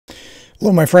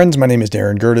Hello, my friends. My name is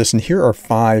Gerdes, and here are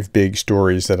 5 big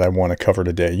stories that I want to cover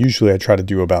today. Usually I try to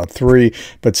do about 3,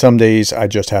 but some days I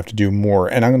just have to do more.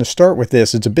 And I'm going to start with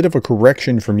this. It's a bit of a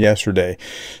correction from yesterday.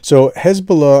 So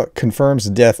Hezbollah confirms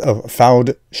the death of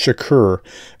Faud Shukr,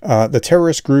 the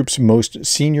terrorist group's most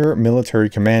senior military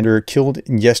commander, killed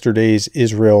in yesterday's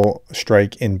Israel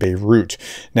strike in Beirut.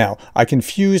 Now, I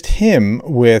confused him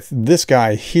with this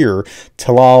guy here,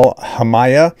 Talal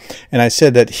Hamaya, and I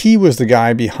said that he was the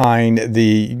guy behind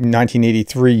the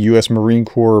 1983 U.S. Marine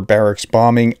Corps barracks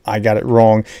bombing. I got it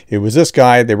wrong. It was this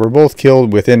guy. They were both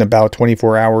killed within about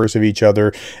 24 hours of each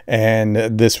other, and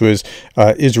this was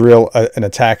Israel, an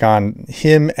attack on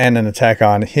him and an attack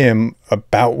on him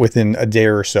about within a day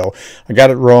or so. I got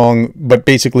it wrong, but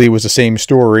basically it was the same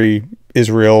story.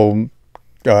 Israel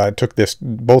took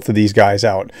both of these guys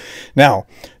out. Now,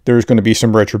 there's going to be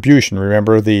some retribution.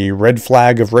 Remember, the red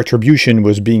flag of retribution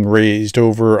was being raised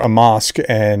over a mosque,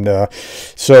 and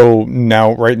so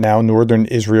now, right now, northern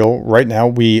Israel, right now,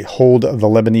 we hold the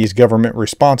Lebanese government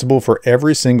responsible for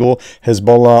every single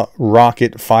Hezbollah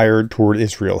rocket fired toward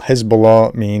Israel.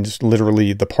 Hezbollah means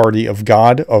literally the party of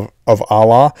God, of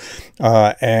Allah,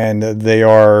 and they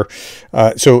are,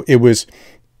 so it was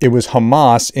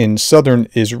Hamas in southern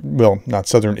Israel, well, not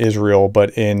southern Israel,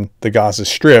 but in the Gaza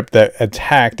Strip that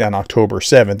attacked on October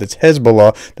 7th. It's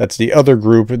Hezbollah, that's the other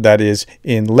group that is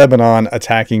in Lebanon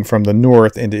attacking from the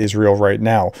north into Israel right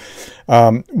now.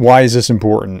 Why is this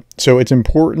important? So it's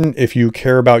important if you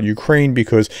care about Ukraine,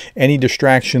 because any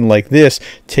distraction like this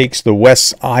takes the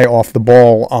West's eye off the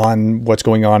ball on what's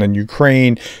going on in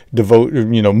Ukraine,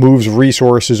 moves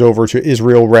resources over to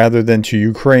Israel rather than to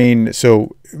Ukraine.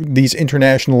 So these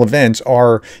international events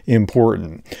are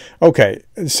important. Okay,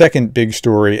 second big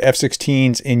story,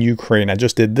 F-16s in Ukraine. I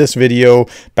just did this video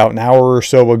about an hour or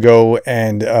so ago,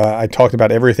 and I talked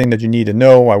about everything that you need to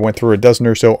know. I went through a dozen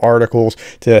or so articles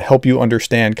to help you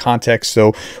understand context,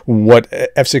 so what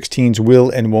F-16s will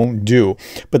and won't do.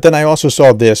 But then I also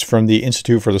saw this from the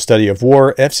Institute for the Study of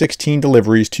War. F-16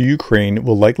 deliveries to Ukraine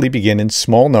will likely begin in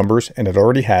small numbers, and it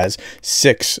already has.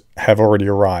 6 have already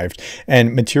arrived.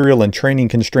 And material and training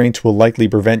constraints will likely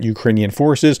prevent Ukrainian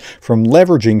forces from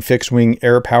leveraging fixed-wing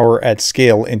air power at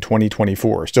scale in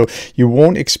 2024. So you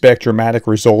won't expect dramatic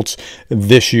results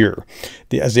this year.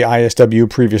 As the ISW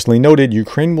previously noted,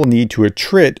 Ukraine will need to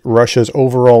attrit Russia's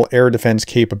overall air defense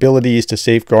capabilities to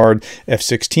safeguard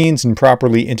F-16s and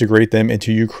properly integrate them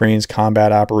into Ukraine's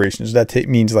combat operations. That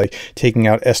means like taking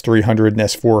out S-300 and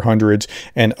S-400s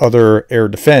and other air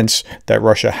defense that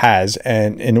Russia has,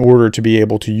 and in order to be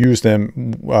able to use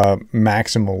them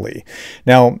maximally.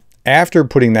 Now, after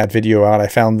putting that video out, I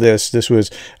found this. This was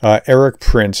Erik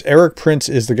Prince. Erik Prince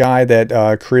is the guy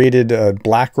that created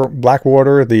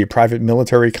Blackwater, the private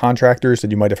military contractors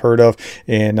that you might have heard of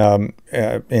in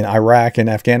Iraq and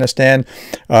Afghanistan.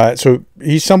 So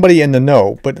he's somebody in the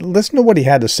know. But listen to what he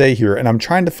had to say here. And I'm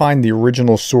trying to find the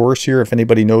original source here, if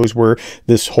anybody knows where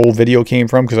this whole video came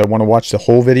from, because I want to watch the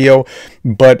whole video.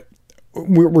 But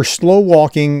we're slow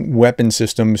walking weapon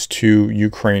systems to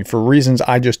Ukraine for reasons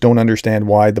I just don't understand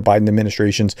why the Biden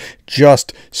administration's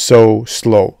just so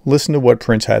slow. Listen to what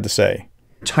Prince had to say.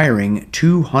 Retiring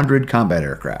 200 combat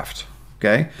aircraft,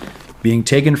 okay, being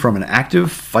taken from an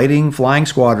active fighting flying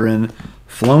squadron,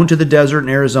 flown to the desert in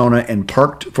Arizona and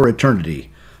parked for eternity,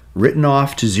 written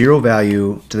off to zero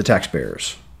value to the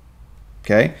taxpayers,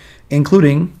 okay,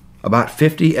 including about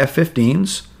 50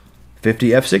 F-15s,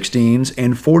 50 F-16s,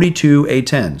 and 42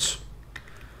 A-10s.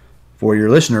 For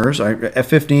your listeners,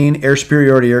 F-15 air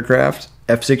superiority aircraft,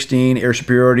 F-16 air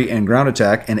superiority and ground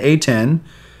attack, and A-10,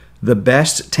 the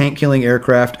best tank-killing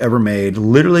aircraft ever made,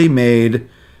 literally made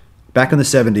back in the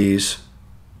 70s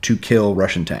to kill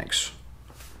Russian tanks.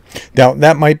 Now,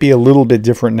 that might be a little bit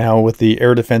different now with the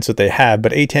air defense that they have,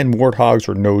 but A-10 Warthogs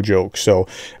are no joke. So,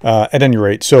 at any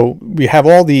rate, so we have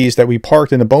all these that we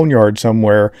parked in a boneyard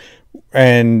somewhere,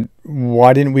 and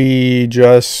why didn't we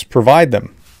just provide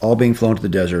them? All being flown to the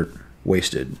desert,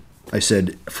 wasted. I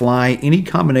said, fly any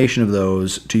combination of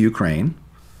those to Ukraine.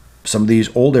 Some of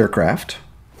these old aircraft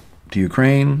to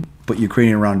Ukraine, put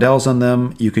Ukrainian roundels on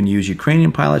them. You can use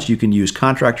Ukrainian pilots. You can use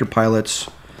contractor pilots.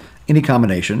 Any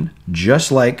combination.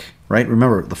 Just like, right,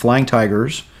 remember, the Flying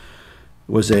Tigers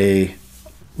was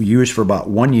used for about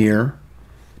 1 year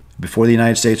before the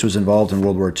United States was involved in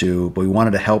World War II, but we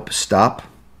wanted to help stop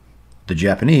the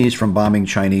Japanese from bombing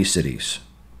Chinese cities.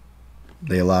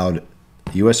 They allowed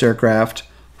U.S. aircraft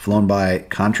flown by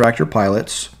contractor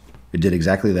pilots. It did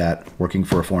exactly that, working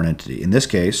for a foreign entity. In this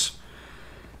case,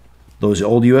 those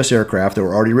old U.S. aircraft that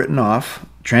were already written off,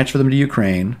 transfer them to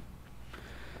Ukraine.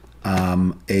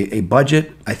 A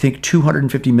budget, I think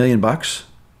 $250 million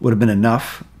would have been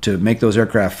enough to make those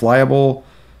aircraft flyable,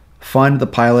 fund the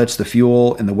pilots, the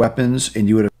fuel, and the weapons, and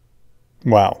you would have.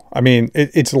 Wow. I mean,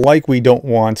 it's like we don't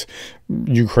want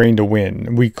Ukraine to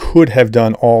win. We could have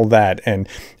done all that, and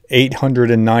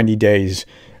 890 days.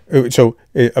 So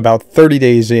about 30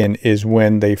 days in is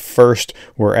when they first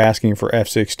were asking for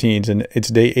F-16s, and it's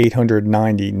day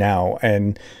 890 now.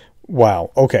 And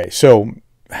wow. Okay. So,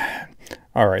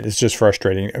 all right, it's just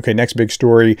frustrating. Okay, next big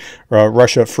story.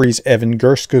 Russia frees Evan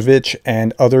Gershkovich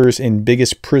and others in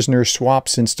biggest prisoner swap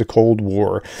since the Cold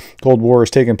War. Cold War has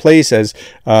taken place as,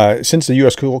 since the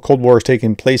U.S. Cold War has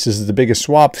taken place, this is the biggest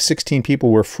swap. 16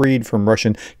 people were freed from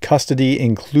Russian custody,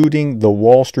 including the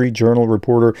Wall Street Journal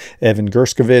reporter Evan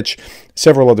Gershkovich.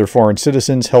 Several other foreign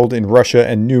citizens held in Russia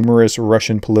and numerous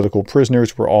Russian political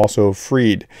prisoners were also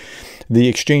freed. The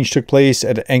exchange took place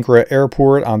at Ankara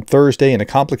Airport on Thursday in a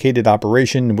complicated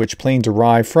operation in which planes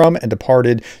arrived from and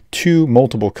departed to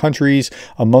multiple countries.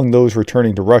 Among those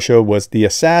returning to Russia was the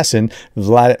assassin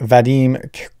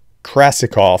Vadim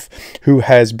Krasikov, who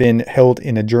has been held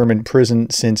in a German prison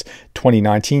since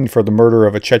 2019 for the murder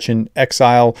of a Chechen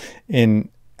exile in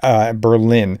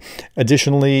Berlin.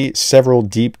 Additionally, several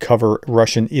deep cover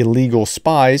Russian illegal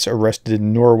spies arrested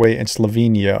in Norway and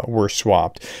Slovenia were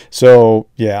swapped. So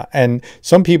yeah, and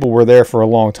some people were there for a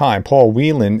long time. Paul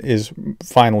Whelan is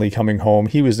finally coming home.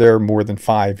 He was there more than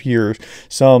 5 years.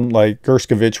 Some, like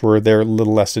Gershkovich, were there a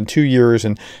little less than 2 years.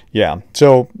 And yeah,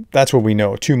 so that's what we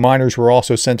know. 2 minors were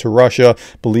also sent to Russia,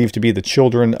 believed to be the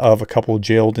children of a couple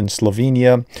jailed in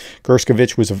Slovenia.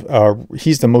 Gershkovich was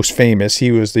he's the most famous.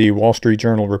 He was the Wall Street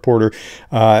Journal reporter.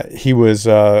 He was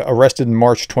arrested in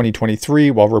March 2023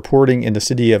 while reporting in the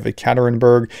city of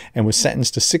Ekaterinburg and was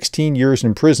sentenced to 16 years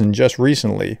in prison just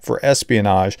recently for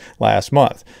espionage last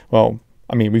month. Well,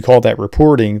 I mean, we call that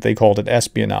reporting. They called it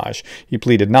espionage. He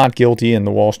pleaded not guilty, and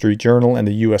the Wall Street Journal and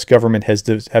the U.S. government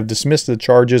have dismissed the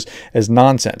charges as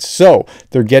nonsense. So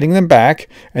they're getting them back,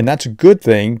 and that's a good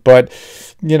thing. But,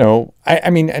 you know, I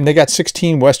mean, and they got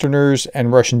 16 Westerners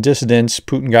and Russian dissidents.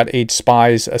 Putin got 8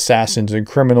 spies, assassins, and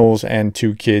criminals, and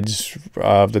 2 kids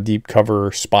of the deep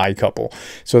cover spy couple.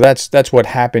 So that's what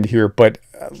happened here. But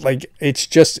like, it's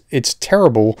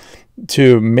terrible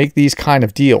to make these kind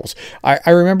of deals.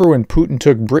 I remember when Putin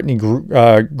took Brittany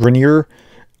Grenier,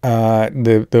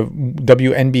 the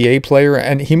WNBA player,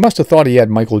 and he must have thought he had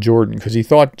Michael Jordan, because he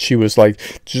thought she was like,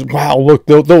 just, wow, look,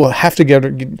 they'll have to get her.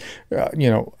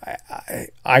 You know,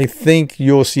 I think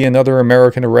you'll see another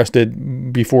American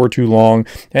arrested before too long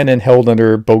and then held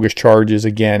under bogus charges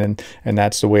again, and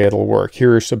that's the way it'll work.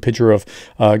 Here's a picture of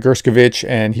Gershkovich,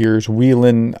 and here's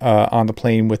Whelan on the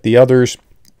plane with the others.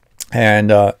 And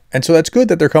so that's good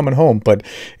that they're coming home, but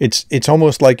it's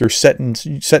almost like you're setting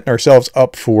ourselves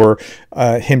up for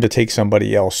him to take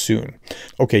somebody else soon.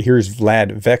 Okay, here's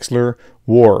Vlad Vexler.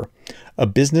 War, a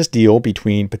business deal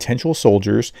between potential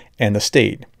soldiers and the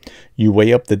state. You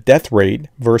weigh up the death rate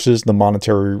versus the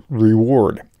monetary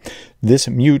reward. This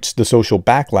mutes the social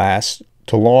backlash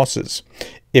to losses.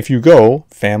 If you go,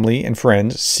 family and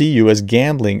friends see you as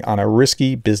gambling on a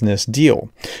risky business deal.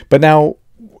 But now,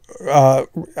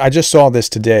 I just saw this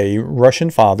today. Russian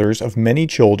fathers of many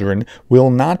children will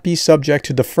not be subject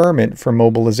to deferment for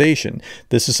mobilization.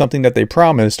 This is something that they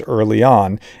promised early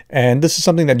on, and this is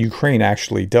something that Ukraine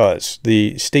actually does.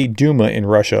 The State Duma in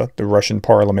Russia, the Russian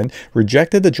parliament,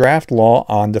 rejected the draft law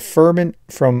on deferment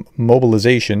from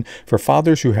mobilization for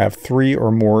fathers who have 3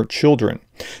 or more children.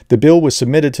 The bill was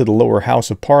submitted to the lower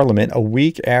house of parliament a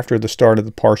week after the start of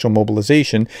the partial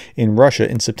mobilization in Russia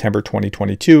in September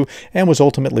 2022 and was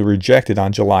ultimately rejected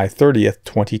on July 30th,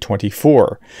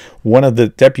 2024. One of the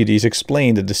deputies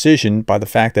explained the decision by the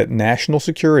fact that national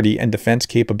security and defense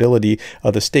capability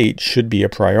of the state should be a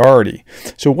priority.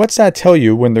 So what's that tell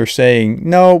you when they're saying,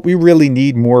 no, we really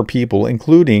need more people,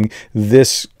 including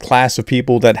this class of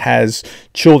people that has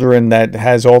children, that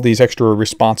has all these extra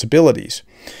responsibilities?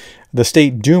 The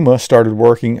State Duma started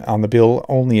working on the bill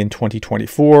only in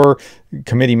 2024.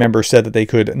 Committee members said that they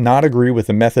could not agree with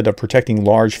the method of protecting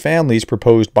large families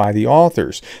proposed by the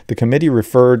authors. The committee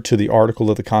referred to the article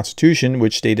of the Constitution,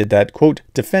 which stated that, quote,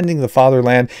 defending the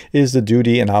fatherland is the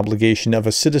duty and obligation of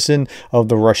a citizen of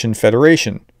the Russian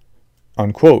Federation,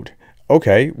 unquote.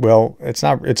 Okay, well, it's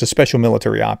a special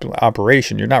military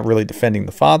operation. You're not really defending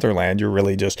the fatherland. You're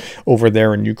really just over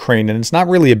there in Ukraine. And it's not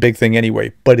really a big thing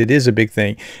anyway, but it is a big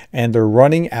thing. And they're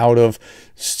running out of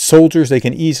soldiers they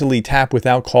can easily tap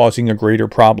without causing a greater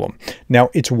problem. Now,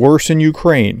 it's worse in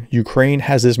Ukraine. Ukraine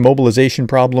has this mobilization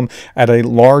problem at a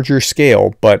larger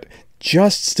scale, but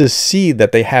just to see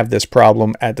that they have this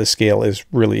problem at the scale is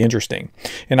really interesting.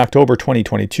 In October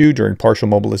 2022, during partial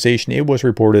mobilization, it was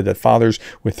reported that fathers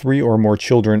with 3 or more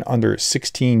children under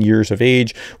 16 years of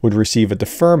age would receive a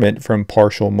deferment from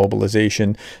partial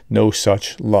mobilization. No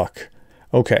such luck.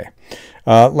 Okay.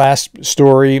 Last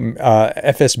story,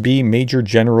 FSB Major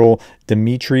General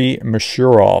Dmitry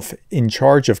Muryshov, in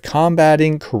charge of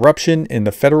combating corruption in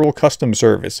the Federal Customs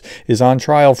Service, is on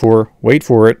trial for, wait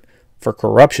for it, for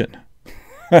corruption.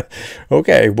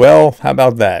 Okay, well, how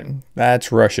about that?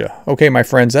 That's Russia. Okay, my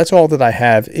friends, that's all that I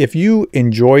have. If you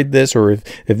enjoyed this, or if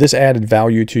this added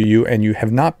value to you and you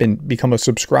have not become a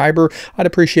subscriber, I'd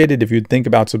appreciate it if you'd think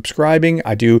about subscribing.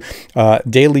 I do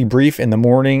daily brief in the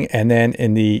morning, and then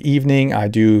in the evening I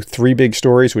do 3 big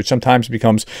stories, which sometimes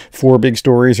becomes 4 big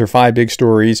stories or 5 big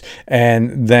stories,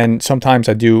 and then sometimes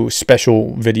I do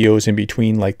special videos in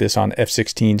between, like this on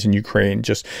F-16s in Ukraine.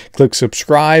 Just click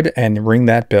subscribe and ring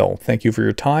that bell. Thank you for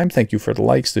your time. Thank you for the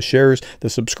likes, the shares, the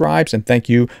subscribes, and thank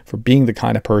you for being the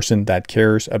kind of person that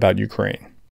cares about Ukraine.